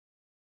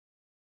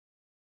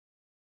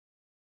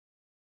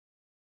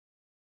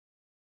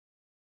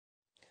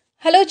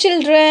Hello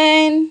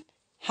children,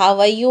 how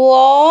are you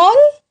all?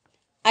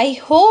 I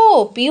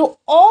hope you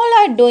all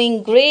are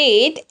doing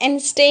great and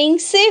staying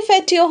safe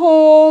at your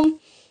home.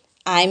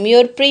 I'm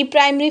your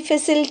pre-primary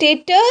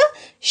facilitator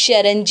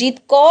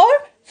Sharanjit Kaur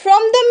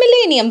from the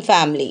Millennium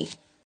family.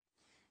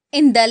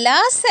 In the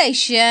last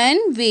session,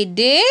 we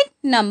did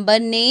number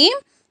name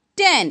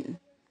 10.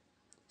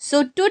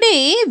 So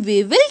today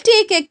we will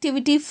take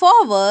activity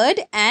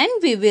forward and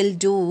we will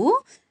do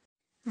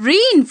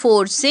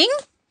reinforcing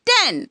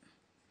 10.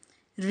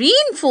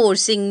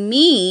 Reinforcing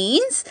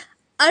means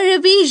a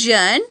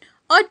revision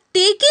or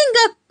taking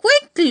a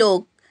quick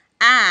look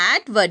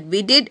at what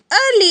we did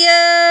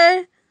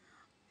earlier.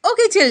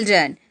 Okay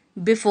children,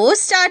 before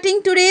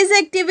starting today's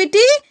activity,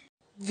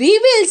 we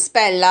will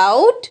spell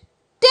out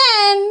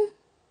 10.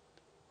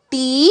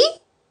 T-E-N.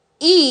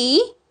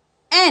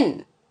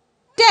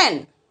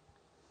 10.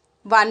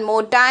 One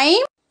more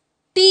time.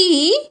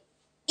 T-E-N.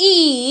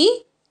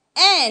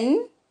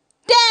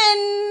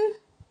 10.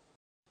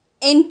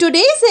 In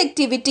today's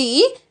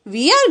activity,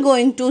 we are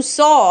going to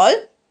solve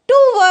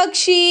 2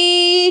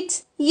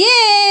 worksheets.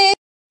 Yay!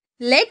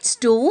 Let's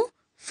do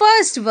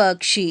first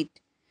worksheet.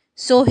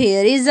 So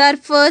here is our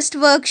first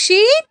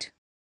worksheet.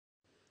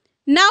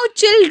 Now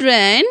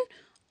children,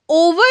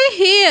 over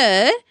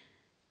here,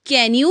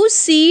 can you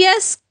see a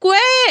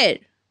square?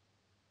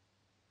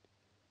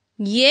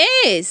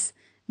 Yes.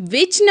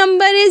 Which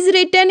number is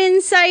written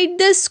inside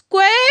the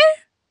square?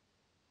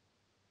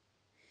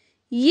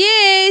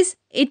 Yes,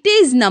 it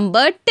is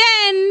number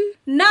 10.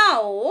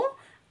 Now,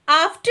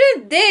 after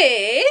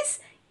this,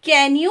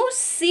 can you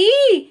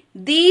see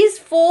these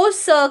 4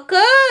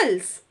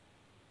 circles?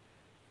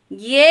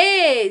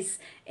 Yes,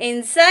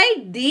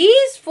 inside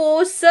these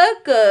 4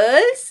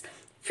 circles,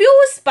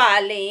 few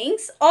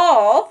spellings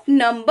of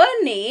number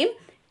name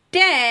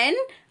 10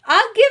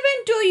 are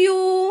given to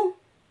you.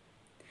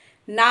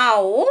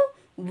 Now,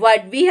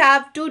 what we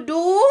have to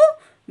do?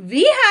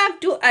 We have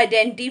to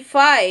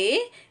identify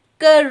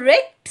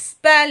correct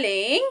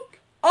spelling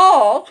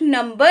of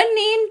number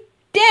name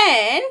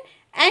 10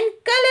 and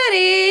color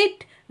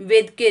it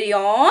with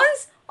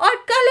crayons or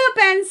color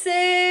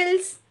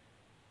pencils.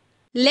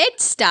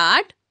 Let's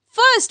start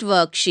first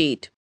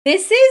worksheet.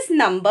 This is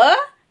number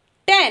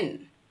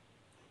 10.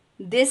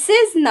 This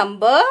is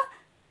number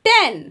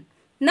 10.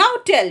 Now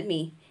tell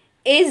me,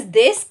 is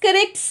this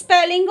correct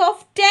spelling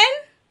of 10?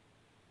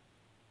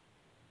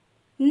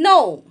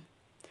 No.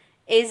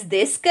 Is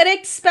this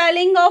correct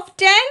spelling of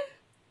 10?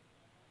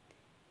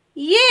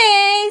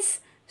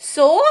 Yes.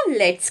 So,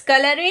 let's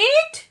color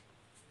it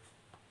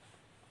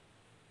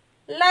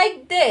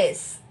like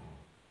this.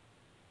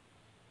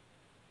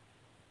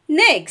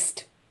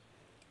 Next,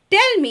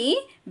 tell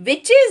me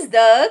which is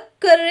the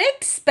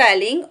correct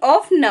spelling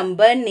of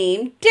number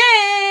name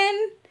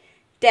 10.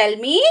 Tell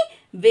me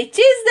which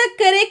is the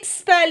correct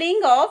spelling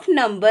of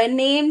number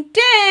name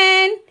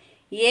 10.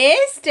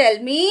 Yes, tell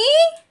me.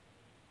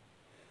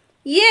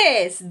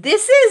 Yes,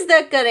 this is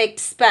the correct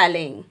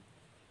spelling.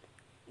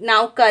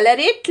 Now color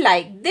it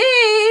like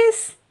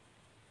this.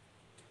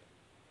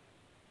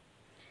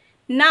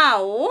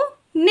 Now,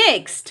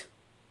 next.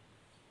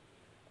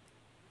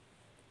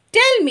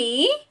 Tell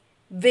me,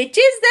 which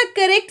is the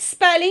correct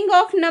spelling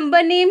of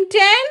number name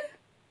 10?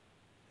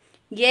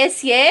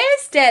 Yes,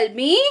 tell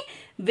me,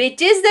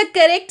 which is the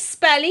correct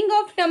spelling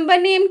of number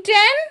name 10?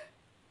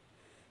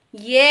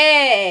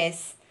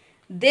 Yes,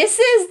 this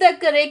is the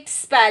correct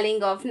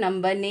spelling of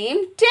number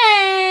name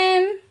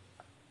 10.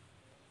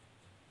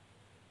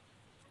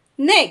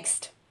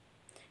 Next,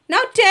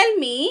 now tell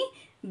me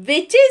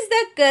which is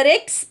the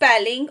correct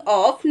spelling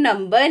of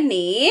number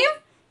name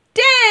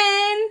 10.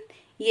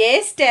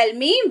 Yes, tell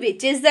me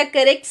which is the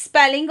correct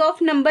spelling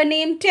of number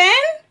name 10.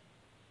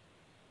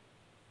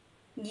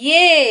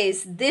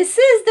 Yes, this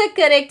is the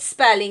correct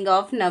spelling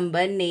of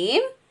number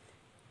name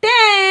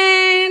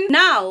 10.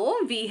 Now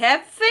we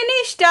have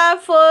finished our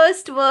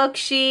first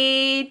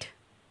worksheet.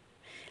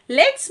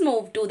 Let's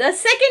move to the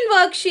second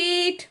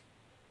worksheet.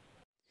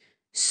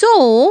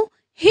 So,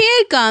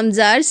 here comes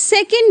our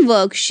second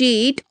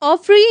worksheet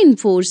of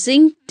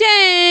reinforcing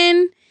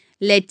 10.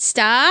 Let's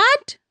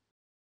start.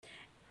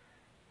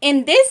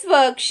 In this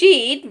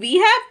worksheet, we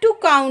have to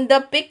count the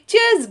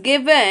pictures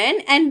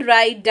given and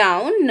write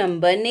down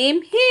number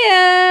name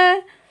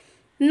here.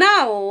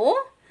 Now,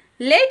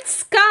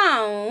 let's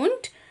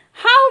count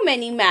how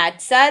many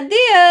mats are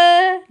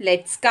there.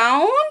 Let's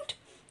count.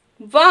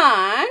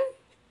 1,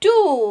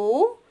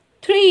 2,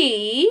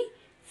 3,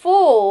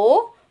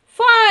 4,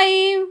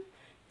 5,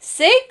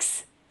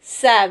 6,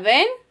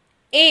 7,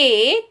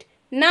 8,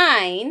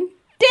 9,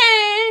 10.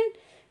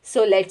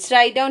 So let's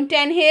write down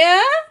 10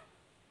 here.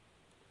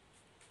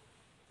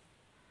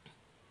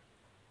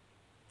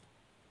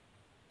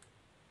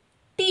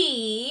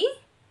 T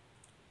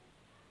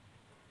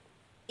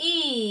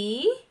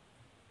E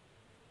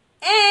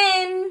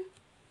N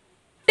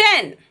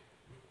 10.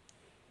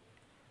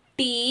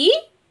 T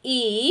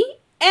E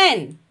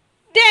N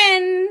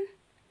 10.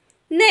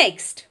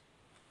 Next,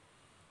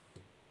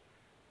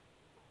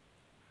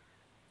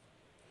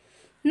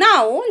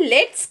 Now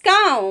let's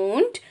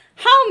count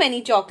how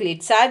many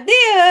chocolates are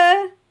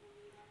there.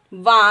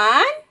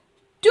 1,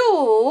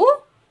 2,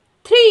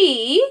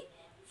 3,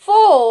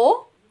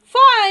 4,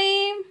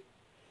 5,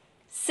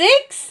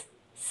 6,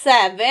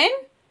 7,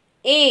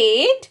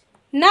 8,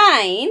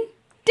 9,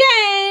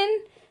 10.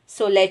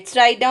 So let's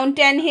write down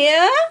 10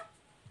 here.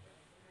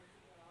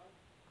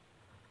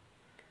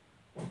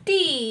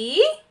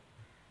 T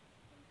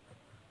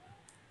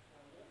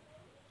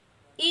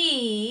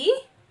E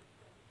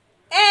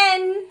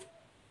N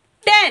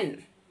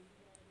 10.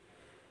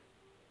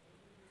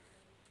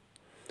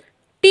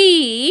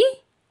 T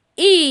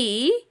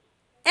E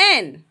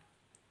N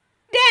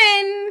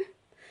 10.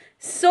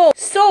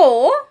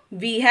 So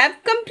we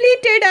have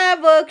completed our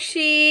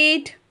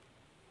worksheet.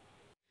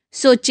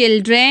 So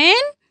children,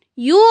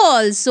 you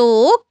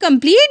also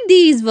complete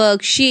these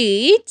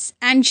worksheets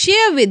and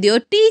share with your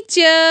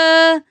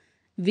teacher.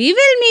 We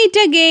will meet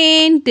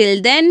again.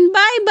 Till then,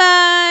 bye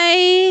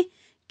bye.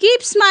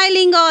 Keep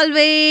smiling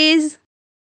always.